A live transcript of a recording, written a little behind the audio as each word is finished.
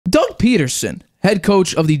Doug Pederson, head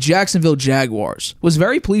coach of the Jacksonville Jaguars, was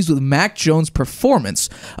very pleased with Mac Jones' performance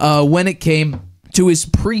when it came to his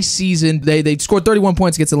preseason. They scored 31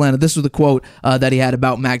 points against Atlanta. This was the quote that he had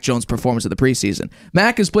about Mac Jones' performance of the preseason.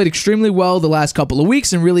 Mac has played extremely well the last couple of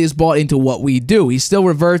weeks and really has bought into what we do. He still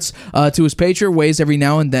reverts to his Patriot ways every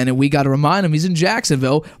now and then, and we got to remind him he's in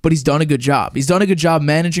Jacksonville, but he's done a good job. He's done a good job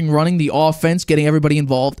managing, running the offense, getting everybody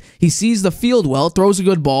involved. He sees the field well, throws a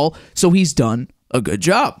good ball, so he's done a good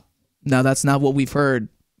job. Now, that's not what we've heard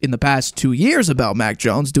in the past 2 years about Mac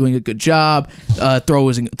Jones doing a good job,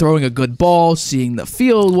 throwing a good ball, seeing the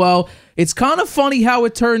field well. It's kind of funny how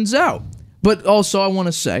it turns out. But also, I want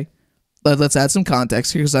to say, let's add some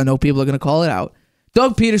context here because I know people are going to call it out.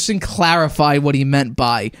 Doug Pederson clarified what he meant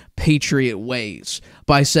by Patriot ways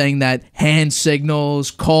by saying that hand signals,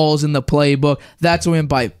 calls in the playbook, that's what he meant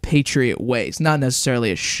by Patriot ways, not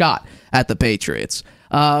necessarily a shot at the Patriots.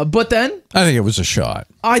 But then I think it was a shot.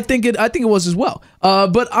 I think it was as well.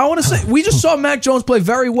 But I want to say we just saw Mac Jones play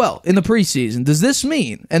very well in the preseason. Does this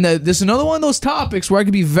mean? And this is another one of those topics where I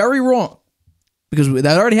could be very wrong because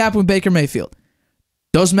that already happened with Baker Mayfield.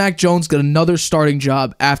 Does Mac Jones get another starting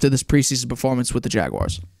job after this preseason performance with the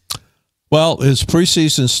Jaguars? Well, his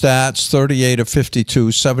preseason stats: 38 of 52,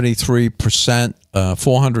 73%,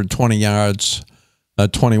 420 yards.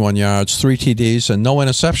 21 yards, 3 TDs, and no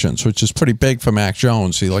interceptions, which is pretty big for Mac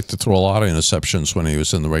Jones. He liked to throw a lot of interceptions when he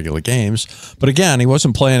was in the regular games. But again, he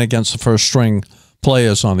wasn't playing against the first-string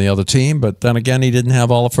players on the other team. But then again, he didn't have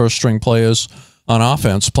all the first-string players on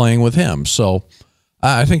offense playing with him. So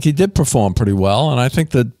I think he did perform pretty well, and I think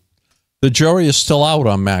that the jury is still out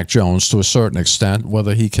on Mac Jones to a certain extent,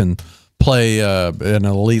 whether he can play at an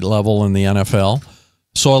elite level in the NFL.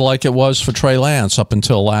 Sort of like it was for Trey Lance up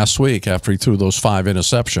until last week after he threw those 5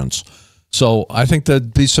 interceptions. So I think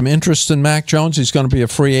there'd be some interest in Mac Jones. He's going to be a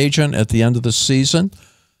free agent at the end of the season.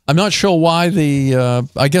 I'm not sure why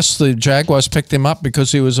I guess the Jaguars picked him up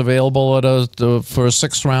because he was available for a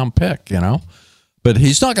 6th-round pick, But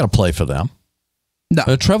he's not going to play for them.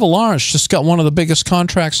 No. Trevor Lawrence just got one of the biggest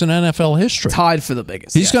contracts in NFL history. Tied for the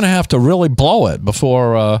biggest. He's going to have to really blow it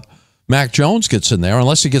before Mac Jones gets in there,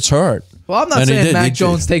 unless he gets hurt. Well, I'm not saying Mac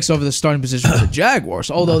Jones takes over the starting position for the Jaguars,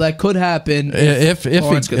 although that could happen if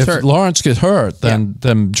Lawrence gets hurt,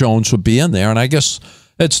 then Jones would be in there. And I guess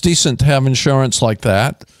it's decent to have insurance like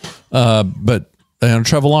that. But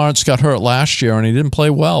Trevor Lawrence got hurt last year, and he didn't play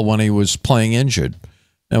well when he was playing injured.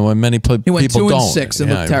 And when many people don't. He went 2-6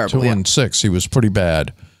 and looked terrible. 2-6. He was pretty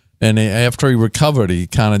bad. And after he recovered, he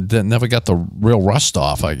kind of never got the real rust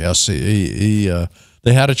off, I guess.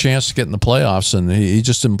 They had a chance to get in the playoffs, and he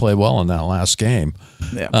just didn't play well in that last game.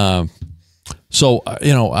 Yeah. So,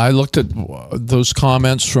 I looked at those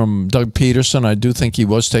comments from Doug Pederson. I do think he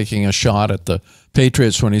was taking a shot at the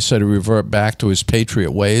Patriots when he said he revert back to his Patriot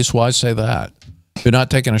ways. Why say that? If you're not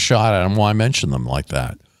taking a shot at him, why mention them like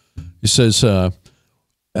that? He says,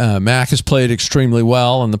 Mac has played extremely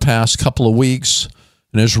well in the past couple of weeks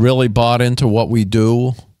and has really bought into what we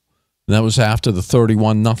do. And that was after the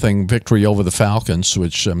 31-0 victory over the Falcons,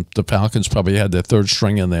 which the Falcons probably had their 3rd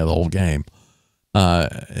string in there the whole game.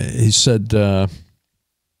 He said, he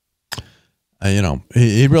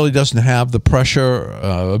really doesn't have the pressure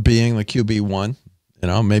of being the QB1.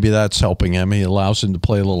 Maybe that's helping him. He allows him to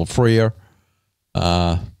play a little freer.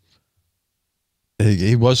 They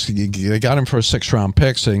got him for a 6th-round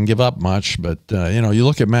pick, so they didn't give up much. But, you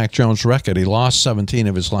look at Mac Jones' record. He lost 17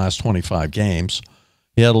 of his last 25 games.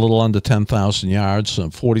 He had a little under 10,000 yards,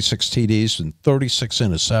 46 TDs, and 36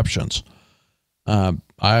 interceptions.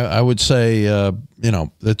 I would say,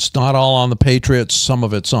 it's not all on the Patriots. Some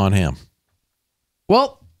of it's on him.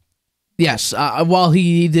 Well, yes. While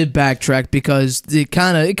he did backtrack because it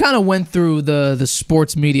kind of went through the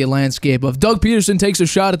sports media landscape of Doug Pederson takes a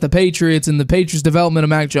shot at the Patriots and the Patriots' development of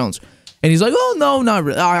Mac Jones, and he's like, "Oh no, not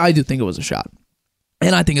really." I do think it was a shot,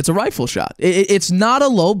 and I think it's a rifle shot. It's not a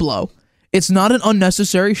low blow. It's not an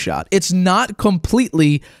unnecessary shot. It's not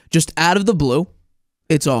completely just out of the blue.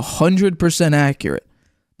 It's 100% accurate.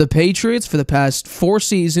 The Patriots for the past 4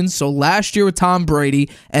 seasons, so last year with Tom Brady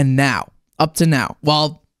and now, up to now,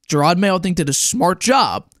 while Gerard Mayo, I think, did a smart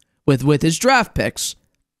job with his draft picks,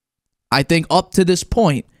 I think up to this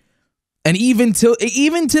point, and even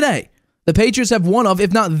today, the Patriots have one of,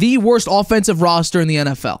 if not the worst offensive roster in the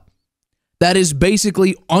NFL. That is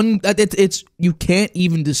basically, you can't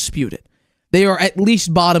even dispute it. They are at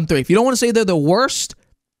least bottom 3. If you don't want to say they're the worst,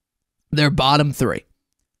 they're bottom 3.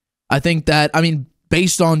 I think that,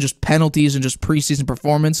 based on just penalties and just preseason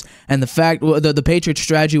performance and the fact the Patriots'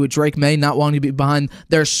 strategy with Drake May not wanting to be behind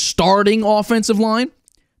their starting offensive line,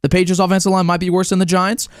 The Patriots offensive line might be worse than the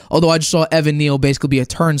Giants, although I just saw Evan Neal basically be a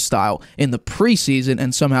turnstile in the preseason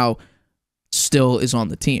and somehow still is on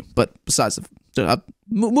the team. But besides,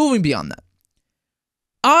 moving beyond that,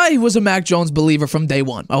 I was a Mac Jones believer from day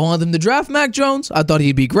one. I wanted them to draft Mac Jones. I thought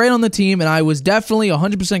he'd be great on the team, and I was definitely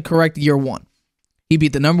 100% correct year one. He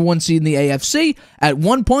beat the number one seed in the AFC. At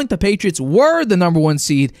one point, the Patriots were the number one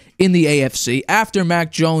seed in the AFC after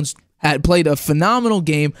Mac Jones had played a phenomenal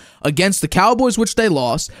game against the Cowboys, which they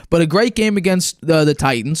lost, but a great game against the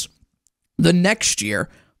Titans. The next year,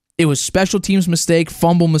 it was special teams mistake,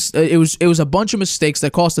 fumble mistake. It was a bunch of mistakes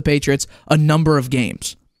that cost the Patriots a number of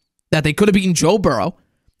games. That they could have beaten Joe Burrow,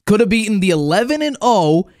 could have beaten the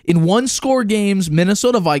 11-0 in one-score games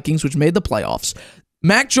Minnesota Vikings, which made the playoffs.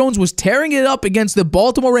 Mac Jones was tearing it up against the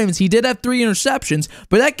Baltimore Ravens. He did have 3 interceptions,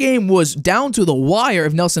 but that game was down to the wire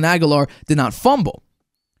if Nelson Aguilar did not fumble.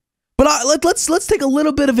 But let's take a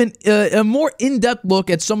little bit of a more in-depth look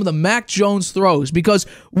at some of the Mac Jones throws, because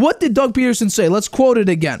what did Doug Pederson say? Let's quote it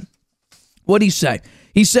again. What did he say?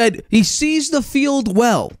 He said, he sees the field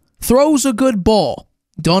well, throws a good ball,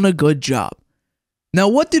 done a good job. Now,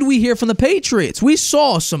 what did we hear from the Patriots? We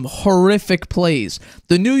saw some horrific plays.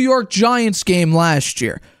 The New York Giants game last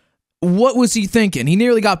year. What was he thinking? He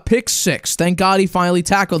nearly got pick 6. Thank God he finally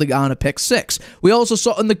tackled the guy on a pick 6. We also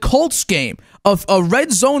saw in the Colts game a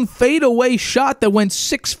red zone fadeaway shot that went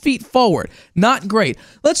 6 feet forward. Not great.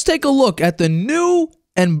 Let's take a look at the new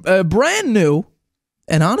and brand new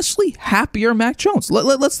and honestly happier Mac Jones.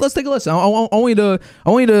 Let's take a listen. I want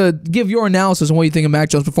you to give your analysis on what you think of Mac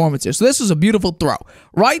Jones' performance here. So this is a beautiful throw.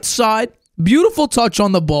 Right side, beautiful touch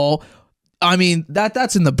on the ball. I mean,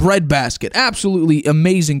 that's in the breadbasket. Absolutely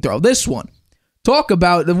amazing throw. This one, talk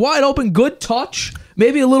about the wide open, good touch.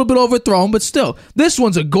 Maybe a little bit overthrown, but still. This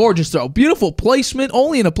one's a gorgeous throw. Beautiful placement,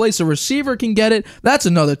 only in a place a receiver can get it. That's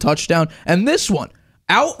another touchdown. And this one,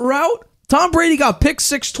 out route. Tom Brady got picked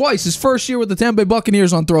 6 twice his first year with the Tampa Bay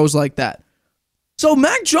Buccaneers on throws like that. So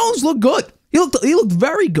Mac Jones looked good. He looked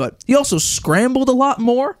very good. He also scrambled a lot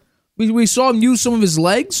more. We saw him use some of his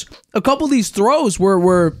legs. A couple of these throws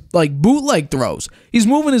were like bootleg throws. He's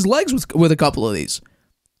moving his legs with a couple of these.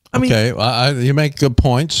 I mean, okay, you make good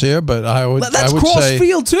points here, but I would cross say,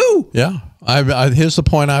 field too. Yeah, here's the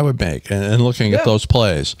point I would make, and looking at those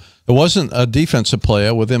plays, there wasn't a defensive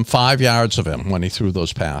player within 5 yards of him when he threw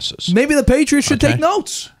those passes. Maybe the Patriots should take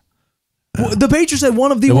notes. The Patriots had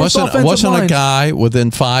one of the worst offensive lines. There wasn't a guy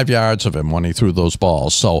within 5 yards of him when he threw those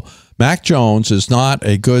balls. So Mac Jones is not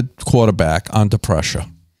a good quarterback under pressure.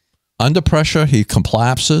 Under pressure, he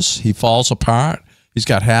collapses. He falls apart. He's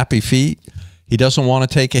got happy feet. He doesn't want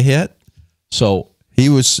to take a hit. So he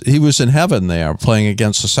was in heaven there playing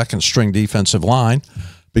against the second-string defensive line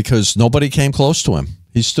because nobody came close to him.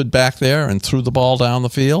 He stood back there and threw the ball down the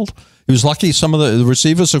field. He was lucky some of the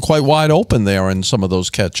receivers are quite wide open there in some of those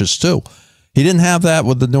catches too. He didn't have that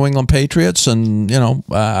with the New England Patriots, and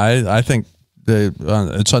I think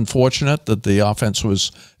it's unfortunate that the offense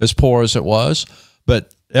was as poor as it was.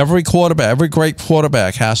 But every great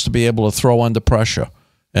quarterback has to be able to throw under pressure,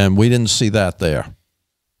 and we didn't see that there.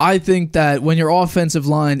 I think that when your offensive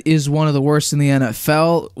line is one of the worst in the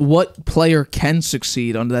NFL, what player can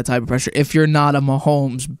succeed under that type of pressure if you're not a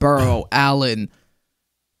Mahomes, Burrow, Allen?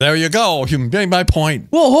 There you go. You made my point.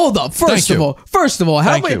 Well, hold up. First of all,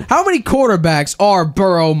 how many quarterbacks are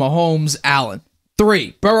Burrow, Mahomes, Allen?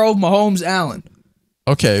 3. Burrow, Mahomes, Allen.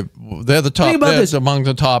 Okay, they're the top. They're among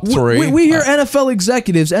the top 3. We hear NFL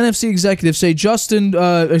executives, NFC executives say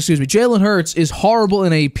Jalen Hurts is horrible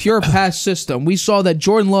in a pure pass system. We saw that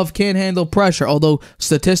Jordan Love can't handle pressure, although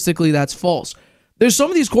statistically that's false. There's some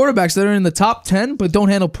of these quarterbacks that are in the top 10 but don't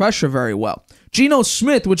handle pressure very well. Geno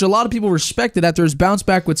Smith, which a lot of people respected after his bounce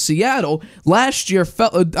back with Seattle, last year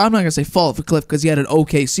I'm not going to say fall off a cliff because he had an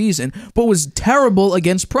okay season, but was terrible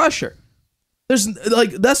against pressure. That's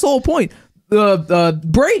the whole point.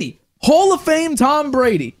 Brady, Hall of Fame Tom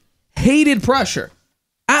Brady, hated pressure.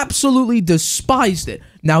 Absolutely despised it.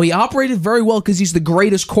 Now, he operated very well because he's the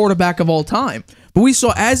greatest quarterback of all time. But we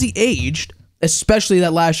saw as he aged, especially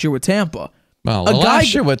that last year with Tampa. Well,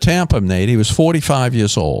 last year with Tampa, Nate, he was 45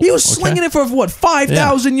 years old. He was slinging it for,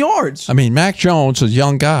 5,000 yards? I mean, Mac Jones is a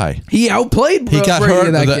young guy. He outplayed Brady. He got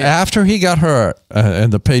hurt after he got hurt in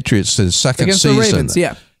the Patriots his second against season. The Ravens,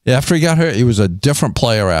 yeah. After he got hurt, he was a different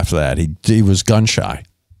player after that. He was gun-shy.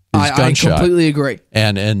 I completely agree.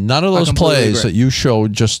 And none of those plays that you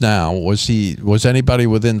showed just now was anybody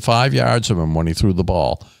within 5 yards of him when he threw the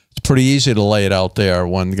ball. It's pretty easy to lay it out there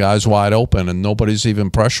when the guy's wide open and nobody's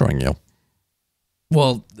even pressuring you.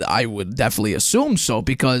 Well, I would definitely assume so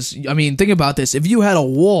because, I mean, think about this. If you had a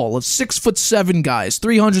wall of 6'7" guys,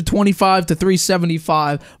 325 to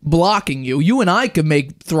 375 blocking you, you and I could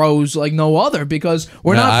make throws like no other because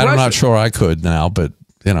we're not I'm pressured. not sure I could now, but,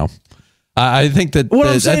 I think that what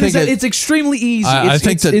I'm saying is that it's extremely easy. I don't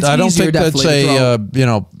think that's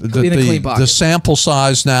the sample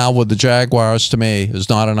size now with the Jaguars to me is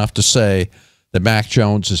not enough to say that Mac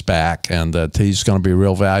Jones is back and that he's going to be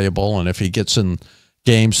real valuable. And if he gets in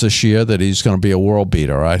games this year, that he's going to be a world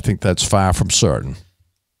beater. I think that's far from certain.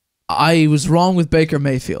 I was wrong with Baker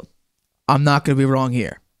Mayfield. I'm not going to be wrong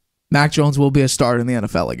here. Mac Jones will be a starter in the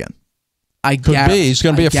NFL again. Could be. He's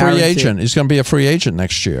going to be a free agent. He's going to be a free agent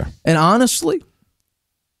next year. And honestly,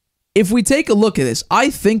 if we take a look at this, I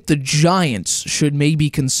think the Giants should maybe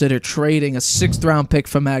consider trading a 6th-round pick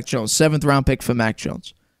for Mac Jones, 7th-round pick for Mac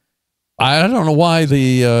Jones. I don't know why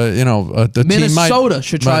the Minnesota team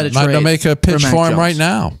should try to trade might make a pitch for him Jones. right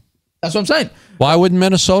now. That's what I'm saying. Why wouldn't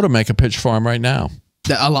Minnesota make a pitch for him right now?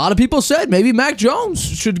 A lot of people said maybe Mac Jones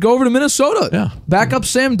should go over to Minnesota. Yeah. Back up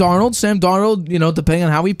Sam Darnold. Sam Darnold, depending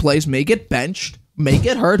on how he plays, may get benched, may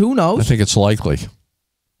get hurt. Who knows? I think it's likely.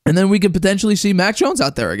 And then we could potentially see Mac Jones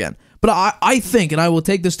out there again. But I think, and I will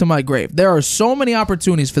take this to my grave, there are so many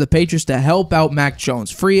opportunities for the Patriots to help out Mac Jones.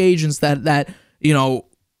 Free agents that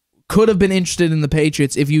could have been interested in the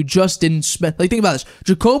Patriots if you just didn't spend. Like, think about this.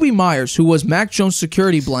 Jacoby Myers, who was Mac Jones'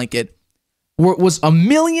 security blanket, was $1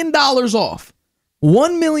 million off.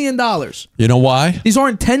 $1 million. You know why? These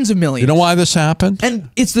aren't tens of millions. You know why this happened?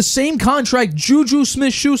 And it's the same contract Juju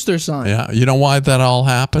Smith-Schuster signed. Yeah. You know why that all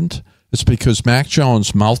happened? It's because Mac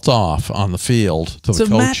Jones mouthed off on the field to the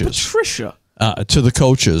coaches. Matt Patricia. To the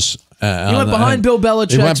coaches. He went behind Bill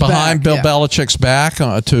Belichick's back. He went behind Bill Belichick's back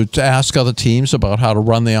to ask other teams about how to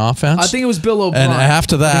run the offense. I think it was Bill O'Brien. And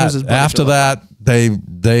after that, they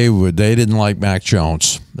didn't like Mac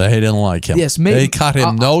Jones. They didn't like him. Yes, maybe, they cut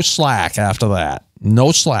him no slack after that.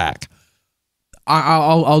 No slack.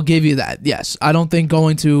 I'll give you that. Yes, I don't think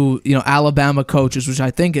going to Alabama coaches, which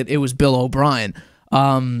I think it was Bill O'Brien,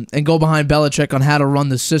 and go behind Belichick on how to run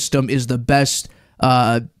the system is the best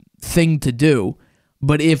thing to do.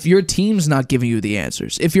 But if your team's not giving you the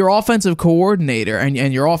answers, if your offensive coordinator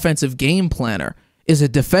and your offensive game planner is a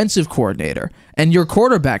defensive coordinator, and your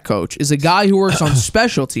quarterback coach is a guy who works on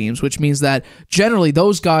special teams, which means that generally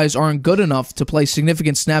those guys aren't good enough to play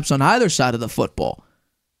significant snaps on either side of the football,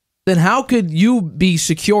 then how could you be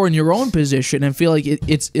secure in your own position and feel like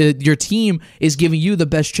your team is giving you the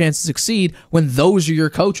best chance to succeed when those are your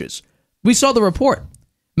coaches? We saw the report.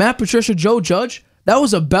 Matt Patricia, Joe Judge, that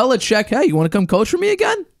was a Belichick, hey, you want to come coach for me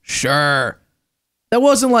again? Sure. That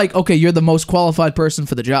wasn't like, okay, you're the most qualified person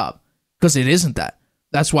for the job, because it isn't that.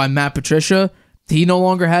 That's why Matt Patricia, he no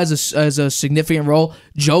longer has a significant role.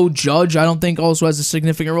 Joe Judge, I don't think, also has a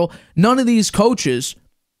significant role. None of these coaches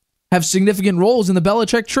have significant roles in the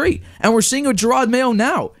Belichick tree. And we're seeing with Gerard Mayo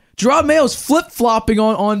now. Gerard Mayo's flip-flopping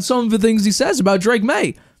on some of the things he says about Drake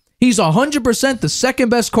May. He's 100% the second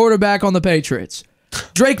best quarterback on the Patriots.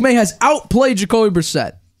 Drake May has outplayed Jacoby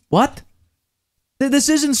Brissett. What? This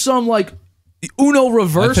isn't some, Uno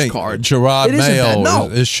reverse I think card. Gerard Mayo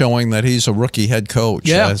is showing that he's a rookie head coach.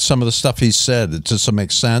 Yeah. Some of the stuff he said, it just doesn't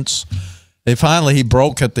make sense. He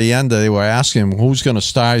broke at the end. They were asking him who's going to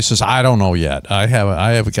start. He says, "I don't know yet. I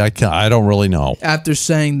don't really know." After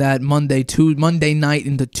saying that Monday night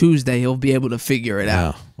into Tuesday, he'll be able to figure it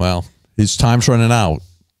out. Well, his time's running out.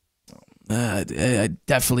 I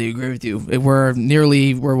definitely agree with you. We're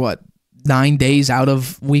 9 days out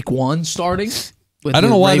of week 1 starting. I don't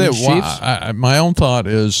know why my own thought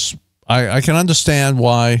is I can understand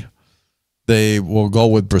why they will go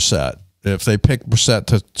with Brissett. If they pick Brissett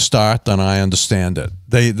to start, then I understand it.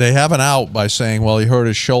 They have an out by saying, well, he hurt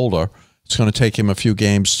his shoulder. It's going to take him a few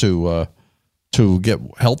games to get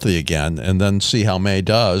healthy again, and then see how May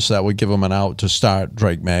does. That would give him an out to start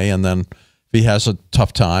Drake May, and then if he has a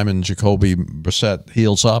tough time and Jacoby Brissett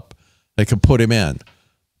heals up, they could put him in.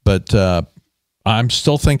 But I'm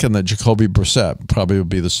still thinking that Jacoby Brissett probably would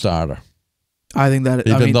be the starter. I think that,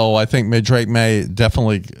 though I think Drake May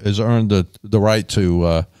definitely has earned the right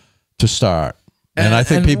to start, and I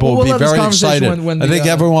think people will be very excited. I think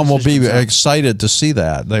everyone will be excited to see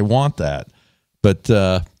that. They want that, but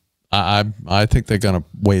I think they're going to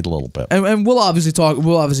wait a little bit. And we'll obviously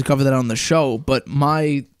cover that on the show. But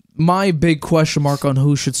my big question mark on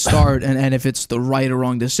who should start and if it's the right or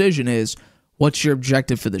wrong decision is, what's your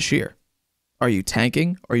objective for this year? Are you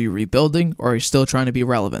tanking? Are you rebuilding? Or are you still trying to be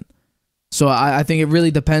relevant? So I think it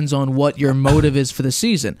really depends on what your motive is for the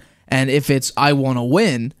season. And if it's I want to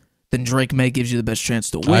win, then Drake May gives you the best chance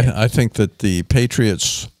to win. I think that the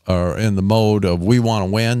Patriots are in the mode of we want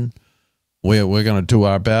to win. We're going to do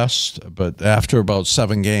our best, but after about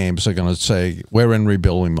 7 games, they're going to say we're in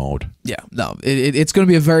rebuilding mode. Yeah, no, it's going to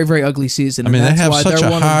be a very, very ugly season. I mean, and they have such they're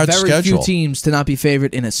a one hard of very schedule. few teams to not be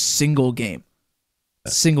favored in a single game.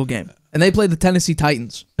 And they played the Tennessee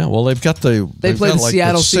Titans. Yeah, well, they've got played the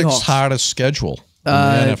Seattle the 6th Seahawks. hardest schedule in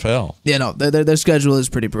the NFL. Yeah, no, their schedule is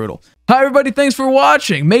pretty brutal. Hi, everybody. Thanks for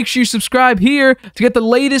watching. Make sure you subscribe here to get the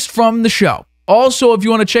latest from the show. Also, if you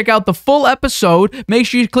want to check out the full episode, make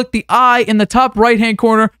sure you click the I in the top right-hand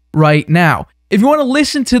corner right now. If you want to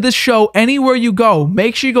listen to this show anywhere you go,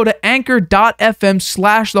 make sure you go to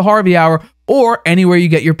anchor.fm/The Harvey Hour or anywhere you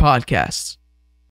get your podcasts.